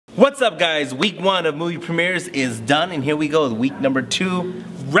What's up, guys? Week 1 of movie premieres is done, and here we go with week number 2.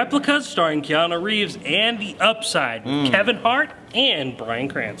 Replicas starring Keanu Reeves and The Upside with Kevin Hart and Bryan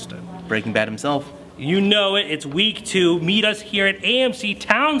Cranston. Breaking Bad himself. You know it, it's week 2. Meet us here at AMC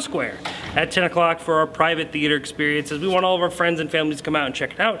Town Square at 10 o'clock for our private theater experiences. We want all of our friends and families to come out and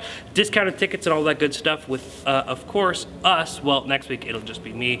check it out. Discounted tickets and all that good stuff with, of course, us. Well, next week it'll just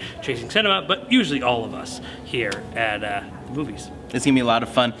be me chasing cinema, but usually all of us here at the movies. It's gonna be a lot of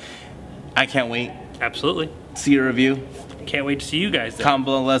fun. I can't wait. Absolutely. See your review. Can't wait to see you guys there. Comment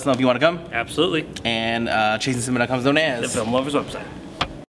below and let us know if you want to come. Absolutely. And chasingcinema.com is known as the Film Lovers website.